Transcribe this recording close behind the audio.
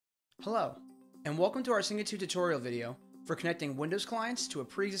Hello, and welcome to our Icinga 2 tutorial video for connecting Windows clients to a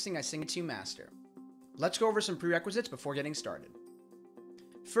pre-existing Icinga 2 master. Let's go over some prerequisites before getting started.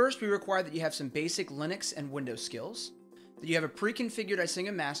 First, we require that you have some basic Linux and Windows skills, that you have a pre-configured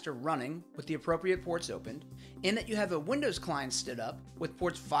Icinga master running with the appropriate ports opened, and that you have a Windows client stood up with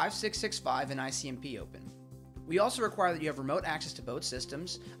ports 5665 and ICMP open. We also require that you have remote access to both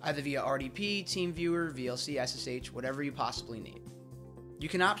systems, either via RDP, TeamViewer, VLC, SSH, whatever you possibly need. You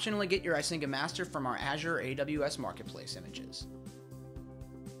can optionally get your Icinga master from our Azure or AWS Marketplace images.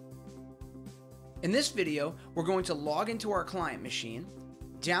 In this video, we're going to log into our client machine,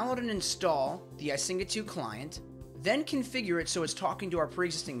 download and install the Icinga 2 client, then configure it so it's talking to our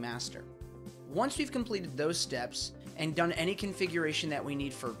pre-existing master. Once we've completed those steps and done any configuration that we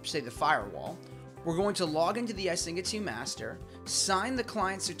need for, say, the firewall, we're going to log into the Icinga 2 master, sign the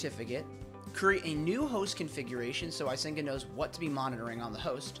client certificate, create a new host configuration so Icinga knows what to be monitoring on the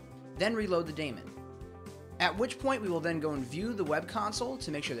host, then reload the daemon. At which point we will then go and view the web console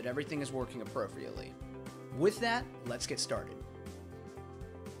to make sure that everything is working appropriately. With that, let's get started.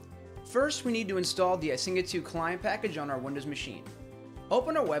 First, we need to install the Icinga 2 client package on our Windows machine.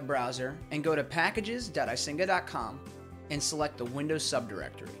 Open a web browser and go to packages.icinga.com and select the Windows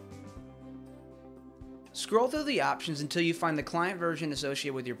subdirectory. Scroll through the options until you find the client version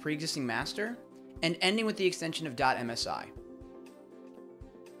associated with your pre-existing master and ending with the extension of .msi.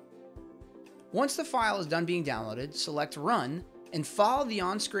 Once the file is done being downloaded, select Run and follow the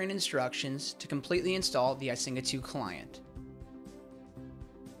on-screen instructions to completely install the Icinga 2 client.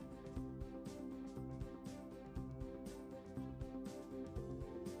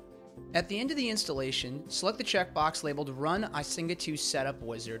 At the end of the installation, select the checkbox labeled Run Icinga 2 Setup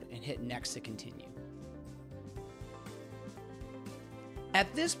Wizard and hit Next to continue.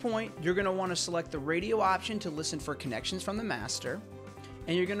 At this point, you're going to want to select the radio option to listen for connections from the master,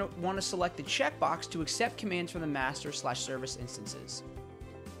 and you're going to want to select the checkbox to accept commands from the master/service instances.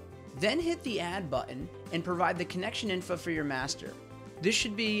 Then hit the Add button and provide the connection info for your master. This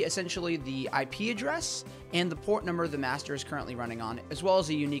should be essentially the IP address and the port number the master is currently running on, as well as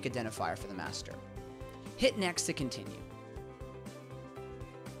a unique identifier for the master. Hit Next to continue.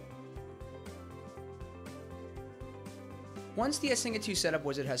 Once the Icinga 2 setup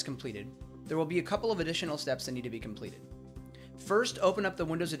wizard has completed, there will be a couple of additional steps that need to be completed. First, open up the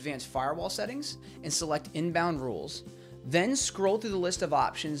Windows Advanced Firewall settings and select Inbound Rules. Then scroll through the list of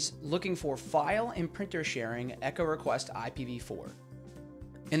options looking for File and Printer Sharing Echo Request IPv4.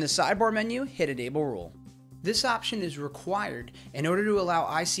 In the sidebar menu, hit Enable Rule. This option is required in order to allow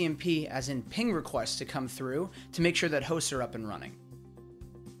ICMP, as in ping requests, to come through to make sure that hosts are up and running.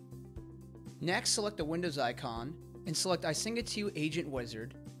 Next, select the Windows icon and select Icinga 2 Agent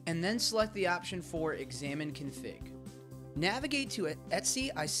Wizard, and then select the option for Examine Config. Navigate to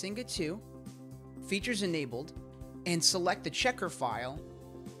etc Icinga 2, Features Enabled, and select the checker file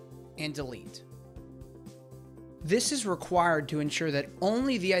and delete. This is required to ensure that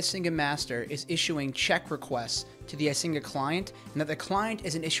only the Icinga master is issuing check requests to the Icinga client and that the client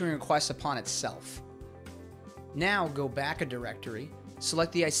isn't issuing requests upon itself. Now go back a directory,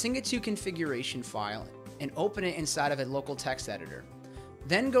 select the Icinga 2 configuration file, and open it inside of a local text editor.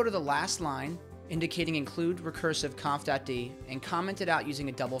 Then go to the last line, indicating include recursive conf.d, and comment it out using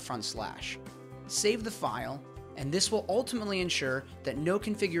a double front slash. Save the file, and this will ultimately ensure that no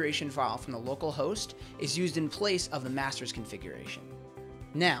configuration file from the local host is used in place of the master's configuration.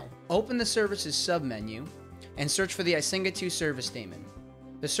 Now, open the Services submenu and search for the Icinga 2 service daemon.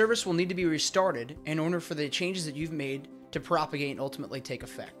 The service will need to be restarted in order for the changes that you've made to propagate and ultimately take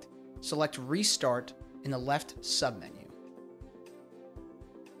effect. Select Restart in the left submenu.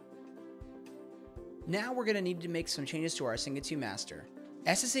 Now we're going to need to make some changes to our Icinga 2 master.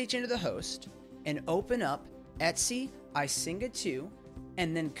 SSH into the host and open up etc Icinga 2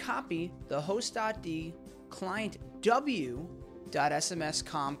 and then copy the host.d client w.smscom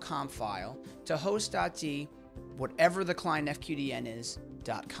file to host.d whatever the client fqdn is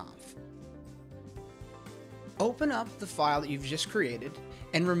 .conf. Open up the file that you've just created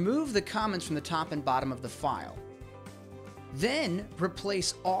and remove the comments from the top and bottom of the file. Then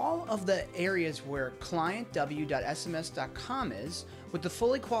replace all of the areas where clientw.sms.com is with the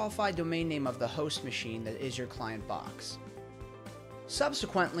fully qualified domain name of the host machine that is your client box.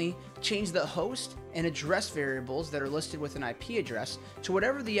 Subsequently, change the host and address variables that are listed with an IP address to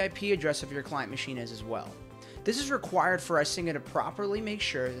whatever the IP address of your client machine is as well. This is required for Icinga to properly make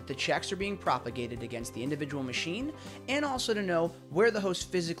sure that the checks are being propagated against the individual machine and also to know where the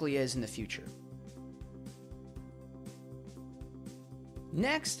host physically is in the future.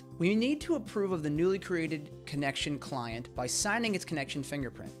 Next, we need to approve of the newly created connection client by signing its connection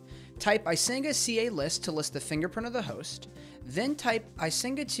fingerprint. Type Icinga CA list to list the fingerprint of the host, then type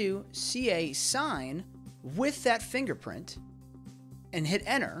Icinga2 CA sign with that fingerprint, and hit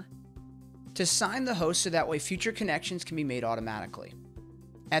enter to sign the host so that way future connections can be made automatically.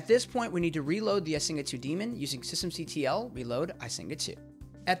 At this point, we need to reload the Icinga2 daemon using systemctl reload Icinga2.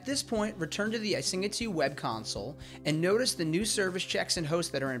 At this point, return to the Icinga2 web console and notice the new service checks and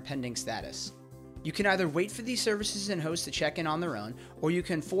hosts that are in pending status. You can either wait for these services and hosts to check in on their own, or you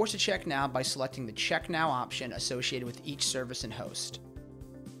can force a check now by selecting the check now option associated with each service and host.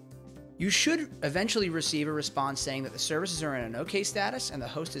 You should eventually receive a response saying that the services are in an OK status and the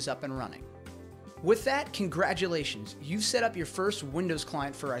host is up and running. With that, congratulations, you've set up your first Windows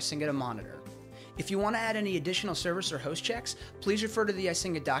client for Icinga to monitor. If you want to add any additional service or host checks, please refer to the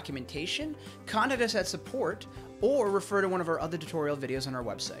Icinga documentation, contact us at support, or refer to one of our other tutorial videos on our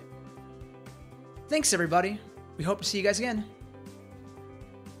website. Thanks everybody, we hope to see you guys again.